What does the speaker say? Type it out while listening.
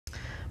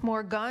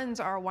More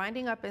guns are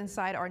winding up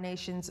inside our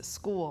nation's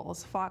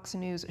schools. Fox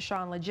News'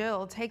 Sean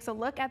LaGill takes a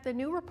look at the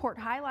new report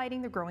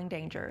highlighting the growing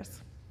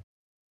dangers.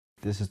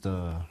 This is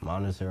the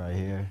monitor right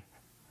here.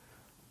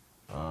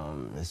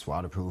 It's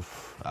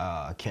waterproof.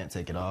 I can't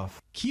take it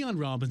off. Keon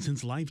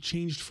Robinson's life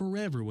changed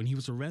forever when he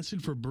was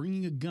arrested for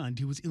bringing a gun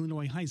to his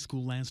Illinois high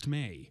school last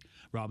May.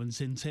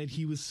 Robinson said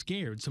he was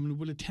scared someone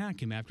would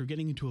attack him after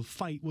getting into a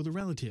fight with a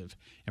relative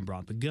and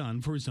brought the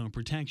gun for his own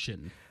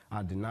protection.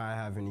 I did not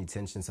have any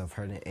intentions of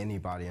hurting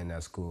anybody in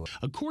that school.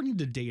 According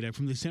to data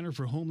from the Center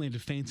for Homeland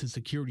Defense and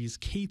Security's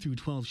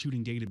K-12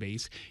 shooting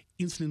database,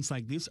 incidents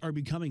like this are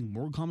becoming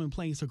more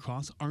commonplace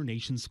across our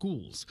nation's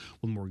schools,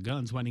 with more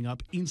guns winding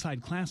up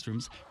inside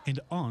classrooms and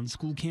on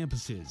school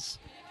campuses.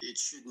 It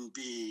shouldn't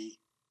be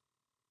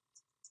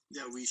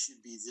that we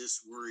should be this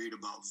worried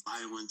about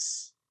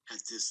violence at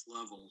this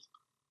level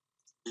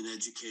in an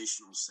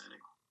educational setting,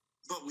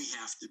 but we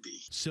have to be.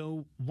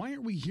 So why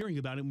aren't we hearing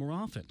about it more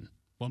often?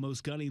 While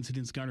most gun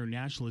incidents garner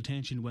national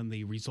attention when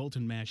they result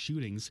in mass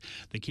shootings,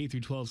 the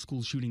K-12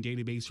 school shooting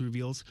database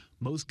reveals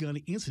most gun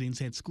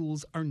incidents at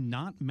schools are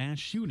not mass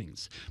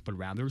shootings, but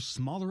rather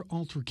smaller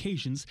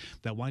altercations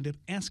that wind up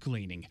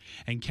escalating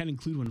and can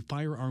include when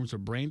firearms are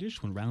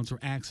brandished, when rounds are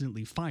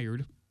accidentally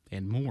fired,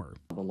 and more.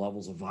 The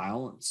levels of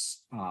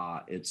violence,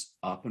 it's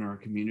up in our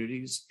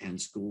communities, and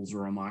schools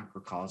are a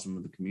microcosm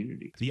of the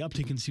community. The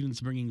uptick in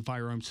students bringing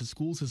firearms to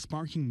schools is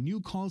sparking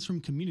new calls from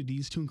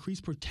communities to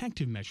increase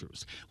protective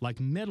measures like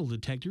metal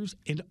detectors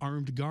and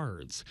armed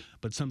guards.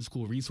 But some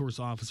school resource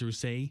officers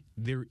say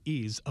there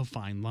is a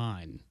fine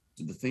line.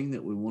 The thing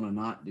that we want to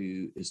not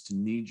do is to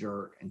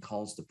knee-jerk and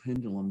cause the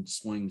pendulum to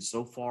swing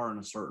so far in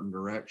a certain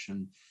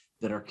direction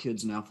that our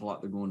kids now feel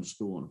like they're going to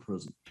school in a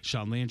prison.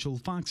 Sean Lanchel,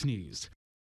 Fox News.